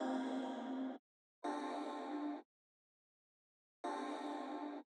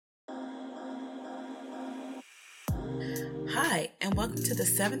Hi, and welcome to the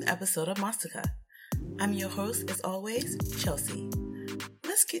 7th episode of Monsterka. I'm your host, as always, Chelsea.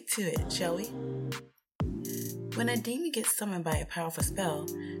 Let's get to it, shall we? When a demon gets summoned by a powerful spell,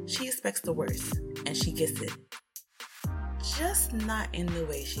 she expects the worst, and she gets it. Just not in the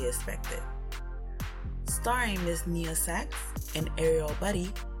way she expected. Starring Miss Nia Sachs and Ariel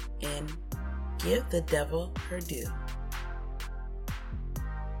Buddy in Give the Devil Her Due.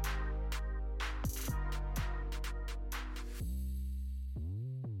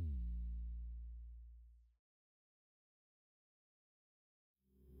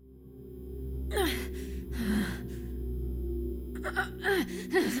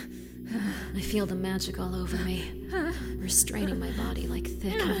 I feel the magic all over me, restraining my body like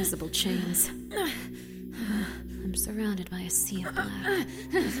thick, invisible chains. I'm surrounded by a sea of black,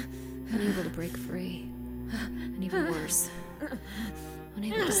 unable to break free, and even worse,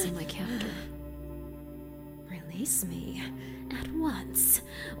 unable to see my captor. Release me at once,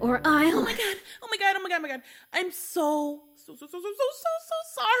 or I'll... Oh my god. I'm so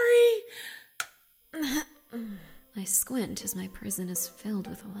sorry. I squint as my prison is filled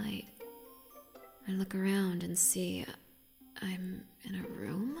with light. I look around and see I'm in a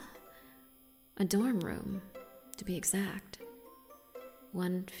room? A dorm room, to be exact.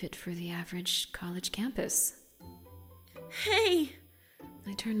 One fit for the average college campus. Hey!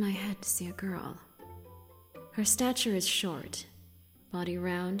 I turn my head to see a girl. Her stature is short, body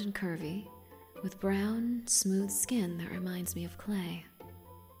round and curvy, with brown, smooth skin that reminds me of clay.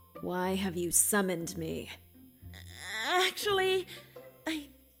 Why have you summoned me? Actually, I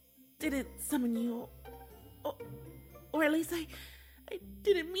didn't summon you. Or at least I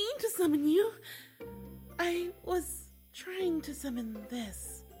didn't mean to summon you. I was trying to summon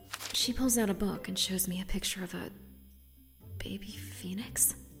this. She pulls out a book and shows me a picture of a baby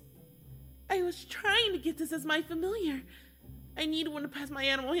phoenix. I was trying to get this as my familiar. I need one to pass my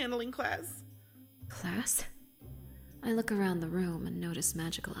animal handling class. Class? I look around the room and notice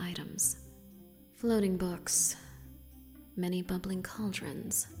magical items. Floating books. Many bubbling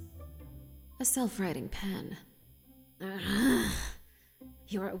cauldrons. A self-writing pen.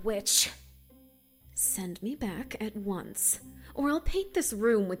 You're a witch. Send me back at once, or I'll paint this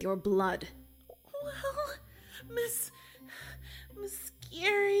room with your blood. Well, Miss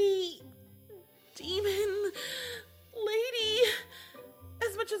Scary Demon Lady,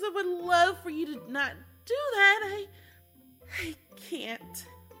 as much as I would love for you to not do that, I can't.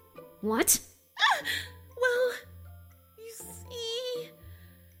 What? Well, you see,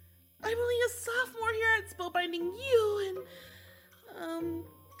 I'm only a sophomore here at Spellbinding U, and,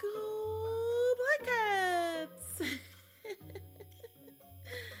 go Black Cats!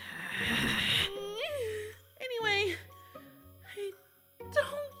 Anyway, I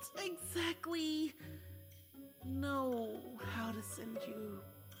don't exactly know how to send you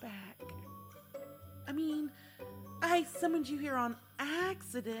back. I mean, I summoned you here on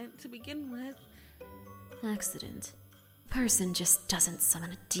accident to begin with. Accident? A person just doesn't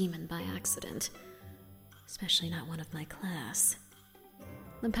summon a demon by accident. Especially not one of my class.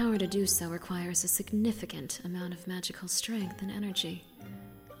 The power to do so requires a significant amount of magical strength and energy.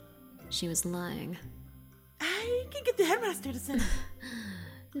 She was lying. I can get the headmaster to send.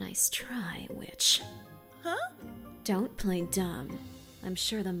 Nice try, witch. Huh? Don't play dumb. I'm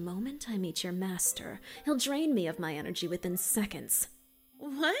sure the moment I meet your master, he'll drain me of my energy within seconds.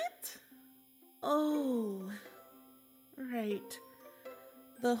 What? Oh, right.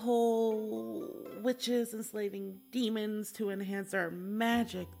 The whole witches enslaving demons to enhance our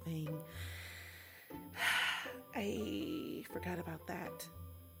magic thing. I forgot about that.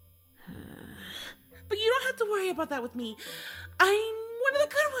 But you don't have to worry about that with me. I'm one of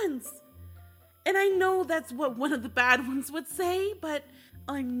the good ones. And I know that's what one of the bad ones would say, but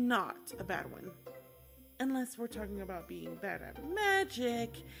I'm not a bad one. Unless we're talking about being bad at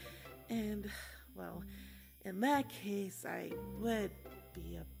magic. And, well, in that case, I would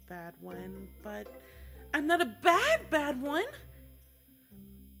be a bad one, but I'm not a bad one.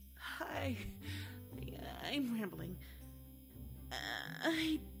 I'm rambling.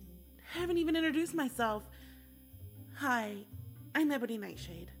 I haven't even introduced myself. Hi, I'm Ebony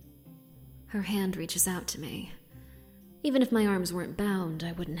Nightshade. Her hand reaches out to me. Even if my arms weren't bound,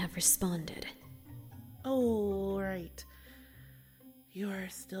 I wouldn't have responded. Oh, right. You're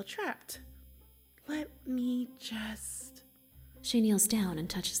still trapped. Let me just... She kneels down and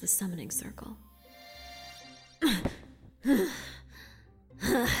touches the summoning circle.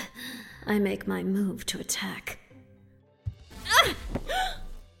 I make my move to attack.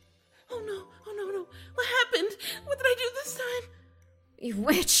 Oh no. What happened? What did I do this time? You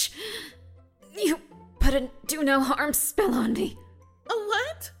witch! You put a do no harm spell on me. A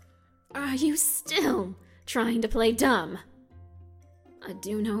what? Are you still trying to play dumb? A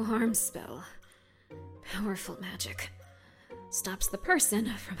do no harm spell. Powerful magic. Stops the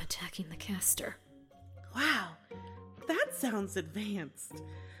person from attacking the caster. Wow, that sounds advanced.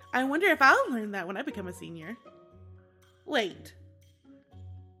 I wonder if I'll learn that when I become a senior. Wait,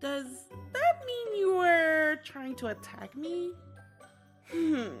 does that mean you were trying to attack me?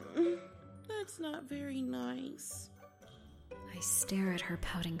 That's not very nice. I stare at her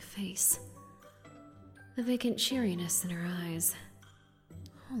pouting face. The vacant cheeriness in her eyes.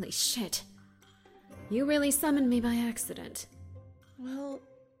 Holy shit. You really summoned me by accident. Well,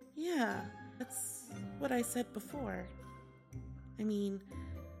 yeah, that's what I said before. I mean,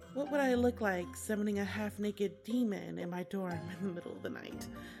 what would I look like summoning a half-naked demon in my dorm in the middle of the night?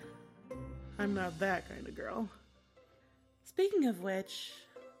 I'm not that kind of girl. Speaking of which,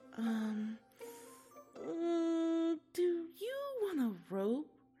 do you want a rope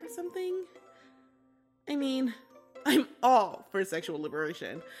or something? I mean, I'm all for sexual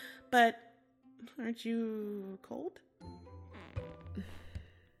liberation, but aren't you cold?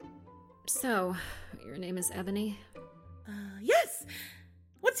 So, your name is Ebony? Yes!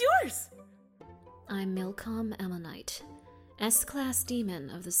 What's yours? I'm Milcom Ammonite, S-Class Demon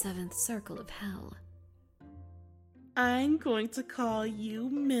of the 7th Circle of Hell. I'm going to call you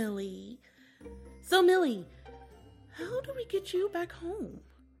Millie. So, Millie, how do we get you back home?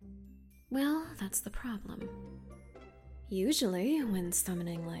 Well, that's the problem. Usually, when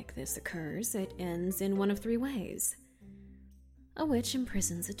summoning like this occurs, it ends in one of 3 ways. A witch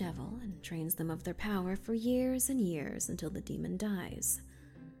imprisons a devil and drains them of their power for years and years until the demon dies.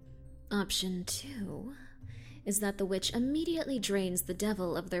 Option 2 is that the witch immediately drains the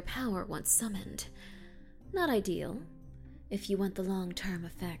devil of their power once summoned. Not ideal, if you want the long-term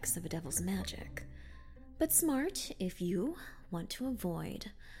effects of a devil's magic, but smart if you want to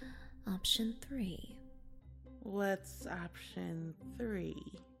avoid option 3. What's option 3?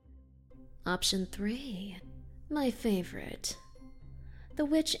 Option 3, my favorite. The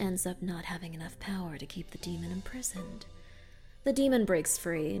witch ends up not having enough power to keep the demon imprisoned. The demon breaks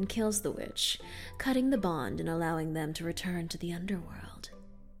free and kills the witch, cutting the bond and allowing them to return to the underworld.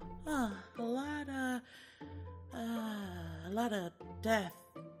 A lot of death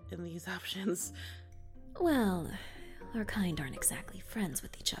in these options. Well, our kind aren't exactly friends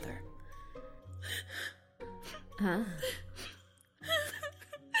with each other. Huh?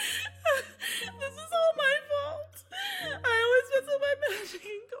 This is all my fault. I always mess up my magic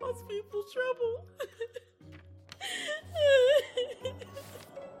and cause people trouble.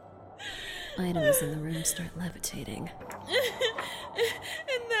 Items in the room start levitating.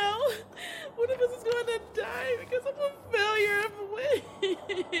 And now, one of us is going to die because of a failure of a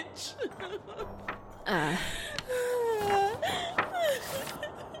witch. I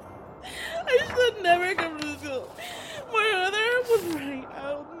should never come to school. My mother was right.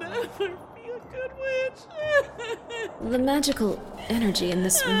 I'll never be a good witch. The magical energy in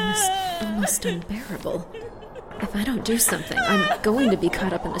this room is almost unbearable. If I don't do something, I'm going to be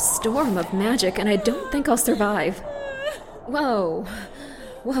caught up in a storm of magic, and I don't think I'll survive. Whoa.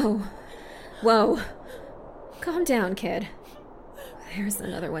 Whoa. Whoa. Calm down, kid. There's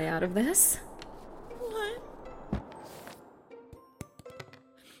another way out of this. What?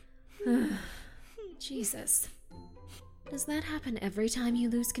 Jesus. Does that happen every time you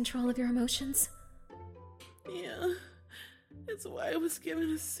lose control of your emotions? Yeah. That's why I was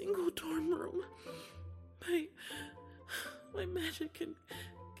given a single dorm room. My magic can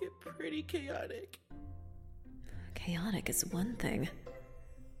get pretty chaotic. Chaotic is one thing.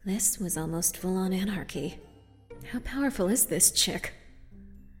 This was almost full-on anarchy. How powerful is this chick?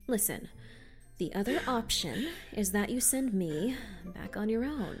 Listen, the other option is that you send me back on your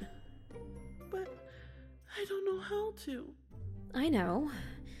own. But I don't know how to. I know,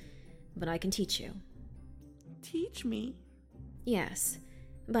 but I can teach you. Teach me? Yes,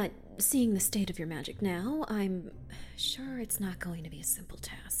 but seeing the state of your magic now, I'm sure it's not going to be a simple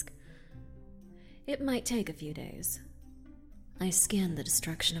task. It might take a few days. I scanned the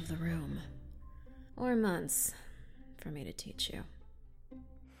destruction of the room. Or months for me to teach you.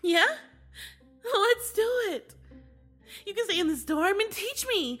 Yeah? Let's do it. You can stay in this dorm and teach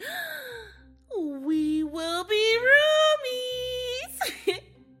me. We will be roomies.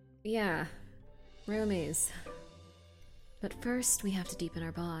 Yeah, roomies. But first, we have to deepen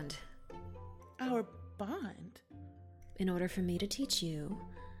our bond. Our bond? In order for me to teach you,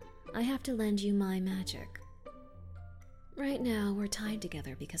 I have to lend you my magic. Right now, we're tied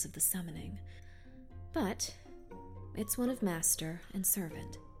together because of the summoning. But it's one of master and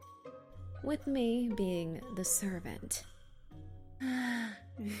servant. with me being the servant.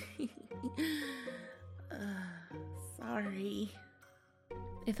 Sorry.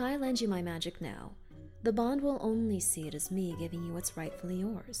 If I lend you my magic now, the bond will only see it as me giving you what's rightfully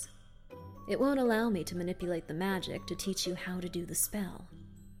yours. It won't allow me to manipulate the magic to teach you how to do the spell.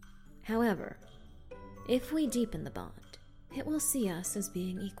 However, if we deepen the bond, it will see us as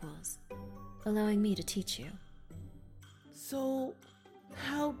being equals, allowing me to teach you. So,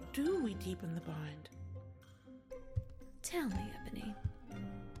 how do we deepen the bond? Tell me, Ebony.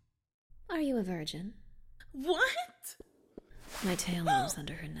 Are you a virgin? What? My tail moves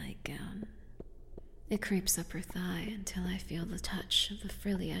under her nightgown. It creeps up her thigh until I feel the touch of the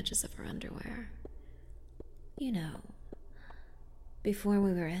frilly edges of her underwear. You know, before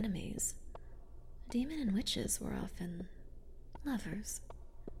we were enemies, demon and witches were often lovers.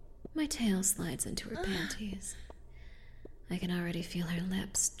 My tail slides into her panties. I can already feel her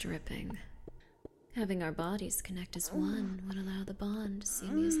lips dripping. Having our bodies connect as one would allow the bond to see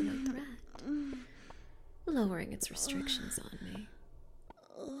me as no threat, lowering its restrictions on me.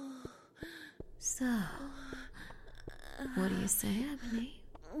 So, what do you say, Ebony?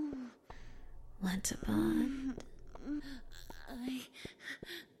 Want to bond?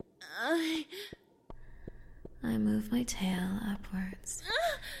 I move my tail upwards,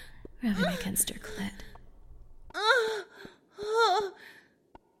 rubbing against her clit.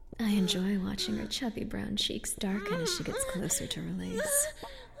 I enjoy watching her chubby brown cheeks darken as she gets closer to release.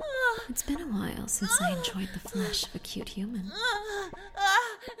 It's been a while since I enjoyed the flesh of a cute human.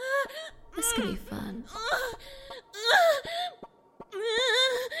 This could be fun.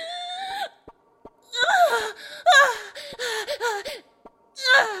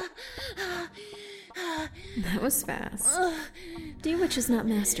 That was fast. Do you witches not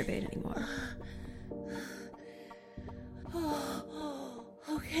masturbate anymore?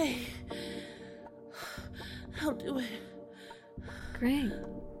 Okay. I'll do it. Great.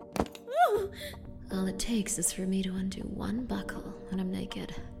 All it takes is for me to undo one buckle when I'm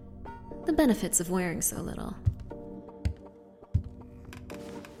naked. The benefits of wearing so little.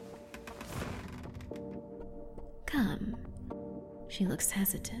 Come. She looks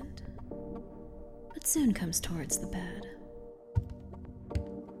hesitant, but soon comes towards the bed.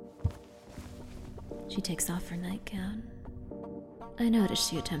 She takes off her nightgown. I notice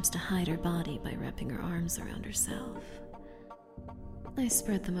she attempts to hide her body by wrapping her arms around herself. I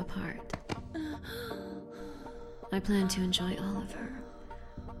spread them apart. I plan to enjoy all of her,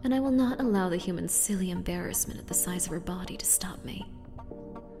 and I will not allow the human's silly embarrassment at the size of her body to stop me.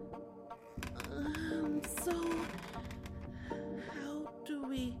 So, how do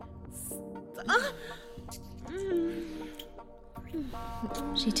we stop?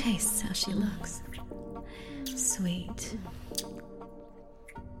 She tastes how she looks. Sweet.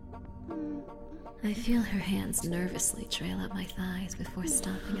 I feel her hands nervously trail up my thighs before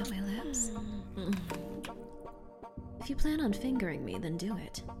stopping at my lips. If you plan on fingering me, then do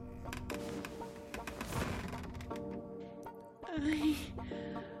it.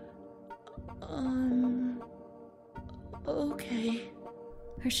 Okay.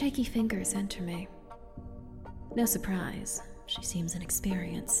 Her shaky fingers enter me. No surprise, she seems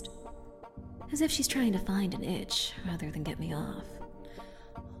inexperienced. As if she's trying to find an itch rather than get me off.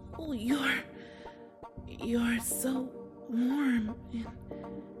 Oh, you're so warm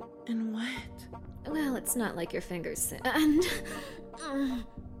and wet. Well, it's not like your fingers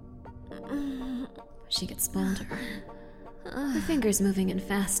She gets bolder. Her fingers moving in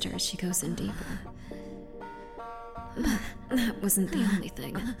faster as she goes in deeper. But that wasn't the only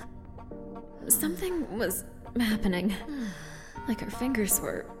thing. Something was happening. Like her fingers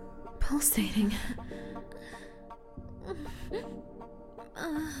were pulsating.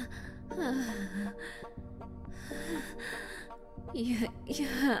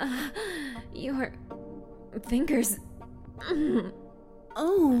 Your fingers.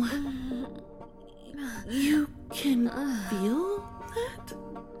 Oh. You can feel that?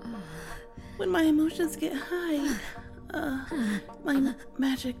 When my emotions get high, my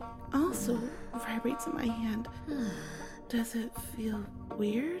magic also vibrates in my hand. Does it feel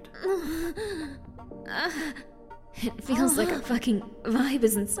weird? It feels like a fucking vibe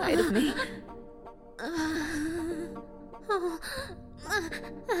is inside of me.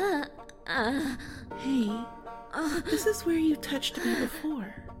 Hey, this is where you touched me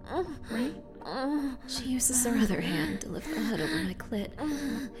before, right? She uses her other hand to lift the hood over my clit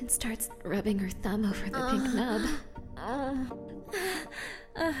and starts rubbing her thumb over the pink nub.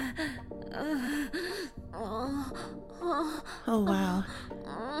 Oh, wow.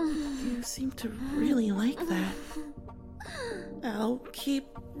 You seem to really like that. I'll keep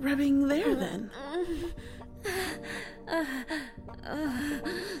rubbing there then.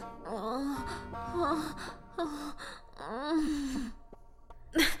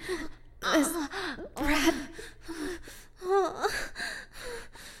 This Brad.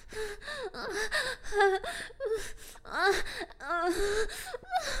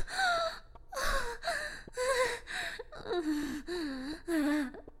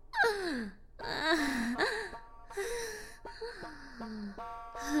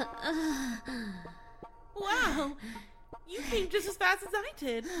 Wow! You came just as fast as I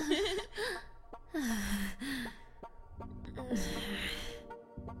did.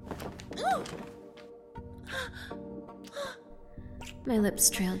 My lips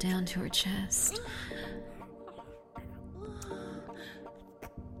trail down to her chest.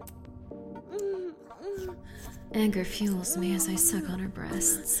 Anger fuels me as I suck on her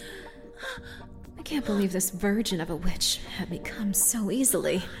breasts. I can't believe this virgin of a witch had me come so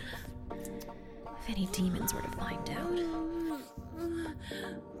easily. If any demons were to find out.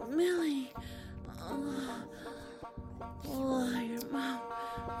 Millie. Oh, your mouth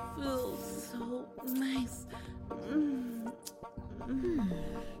feels so nice.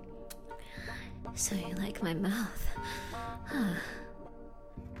 So you like my mouth? Huh.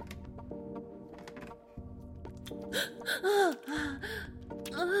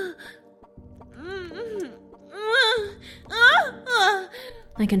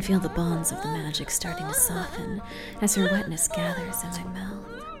 I can feel the bonds of the magic starting to soften as her wetness gathers in my mouth.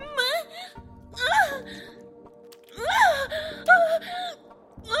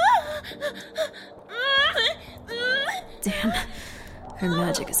 Damn, her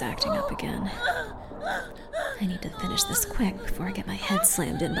magic is acting up again. I need to finish this quick before I get my head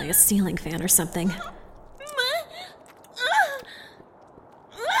slammed in by a ceiling fan or something.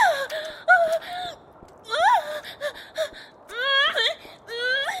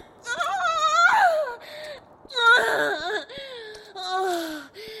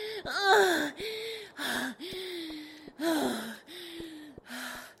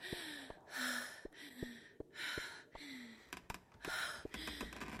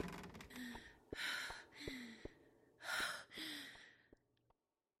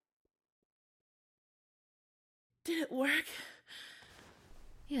 Did it work?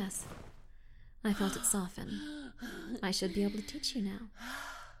 Yes. I felt it soften. I should be able to teach you now.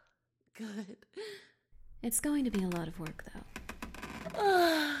 Good. It's going to be a lot of work,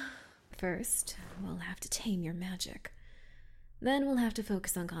 though. First, we'll have to tame your magic. Then we'll have to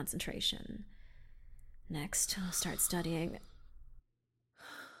focus on concentration. Next, I'll start studying...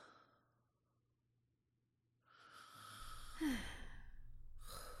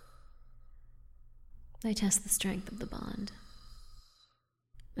 I test the strength of the bond.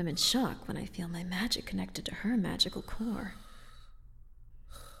 I'm in shock when I feel my magic connected to her magical core.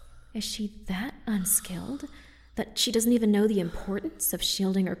 Is she that unskilled that she doesn't even know the importance of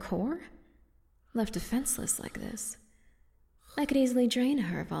shielding her core? Left defenseless like this, I could easily drain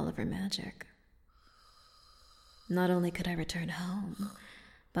her of all of her magic. Not only could I return home,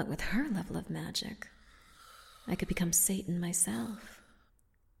 but with her level of magic, I could become Satan myself.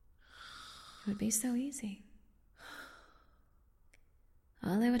 It would be so easy.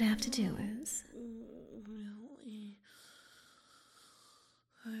 All I would have to do is... Millie,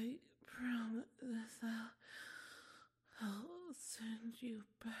 I promise I'll send you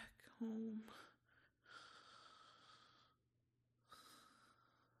back home.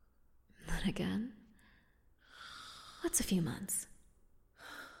 Not again? What's a few months?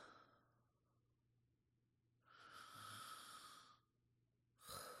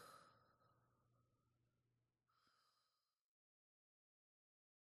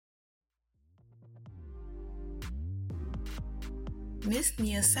 Miss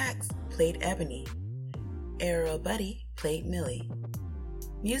Nia Sachs played Ebony. Ariel Buddy played Millie.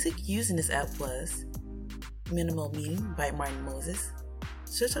 Music used in this ep was Minimal Meaning by Martin Moses,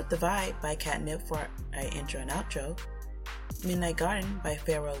 Switch Up the Vibe by Catnip for our intro and outro, Midnight Garden by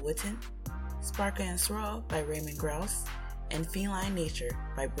Pharoah Witten, Sparkle and Swirl by Raymond Grouse, and Feline Nature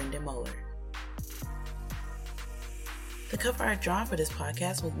by Brendan Moeller. The cover art drawn for this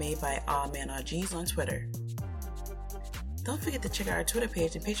podcast was made by AllManRGs on Twitter. Don't forget to check out our Twitter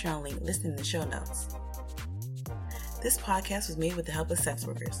page and Patreon link listed in the show notes. This podcast was made with the help of sex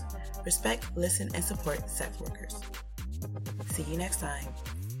workers. Respect, listen, and support sex workers. See you next time.